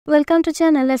Welcome to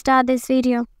channel. Let's start this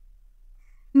video.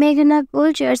 Meghna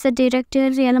Gulzar's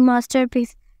directorial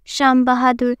masterpiece Sam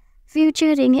Bahadur,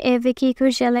 featuring a Vicky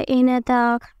Kaushal in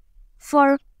the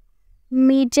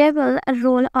formidable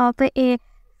role of a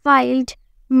wild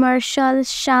Marshal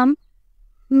Sham,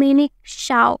 Minik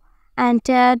Shao, and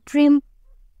Dream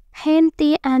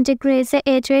Henty and Grace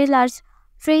A trailers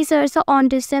freezers on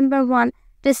December 1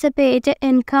 dissipate,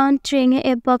 encountering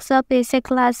a box office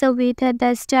clash with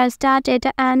the star-studded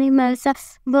animals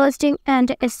bursting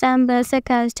and ensembles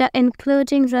cast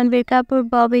including Ranbir Kapoor,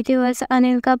 Bobby Deol,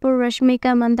 Anil Kapoor,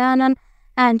 Rashmika Mandanna,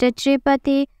 and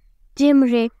Tripati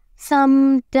Jimre.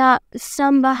 Sam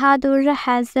Bahadur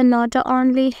has not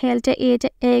only held it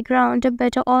a ground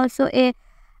but also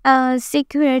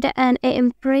secured an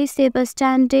impressive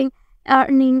standing,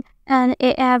 earning an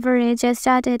average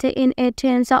started in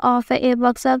terms of a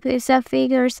box office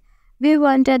figures.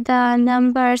 Beyond the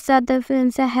numbers, the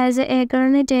film has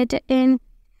garnered in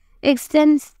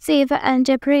extensive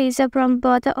and praise from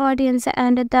both the audience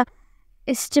and the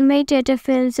estimated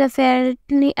films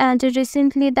fairly, and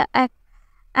recently the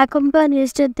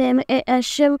accompanied them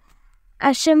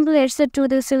assemblage to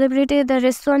the celebrity. The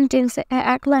respondents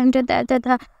acclaimed that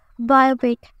the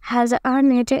biopic has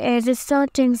earned a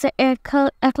resurgence,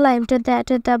 acclaimed that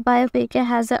the biopic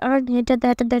has earned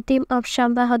that the team of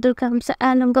Sam Bahadur comes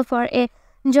along for a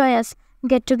joyous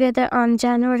get-together on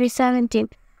January 17,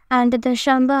 and the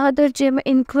Sam Bahadur team,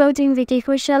 including Vicky,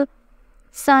 Kaushal,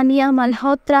 Sanya,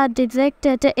 Malhotra,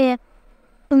 directed a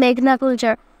Meghna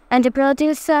Gulzar, and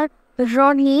producer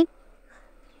Ronnie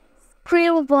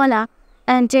Kriwala,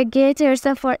 and gators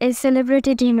for a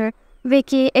celebrity dinner.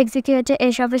 Vicky executed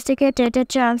a sophisticated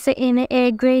chance in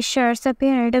a grey shirt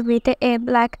paired with a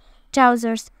black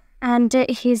trousers, and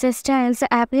his stylish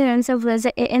appearance was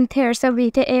enhanced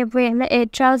with a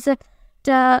trouser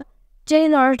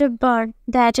tailored bun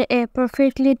that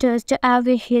perfectly touched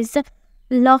with his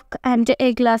lock and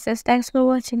glasses. Thanks for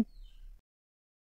watching.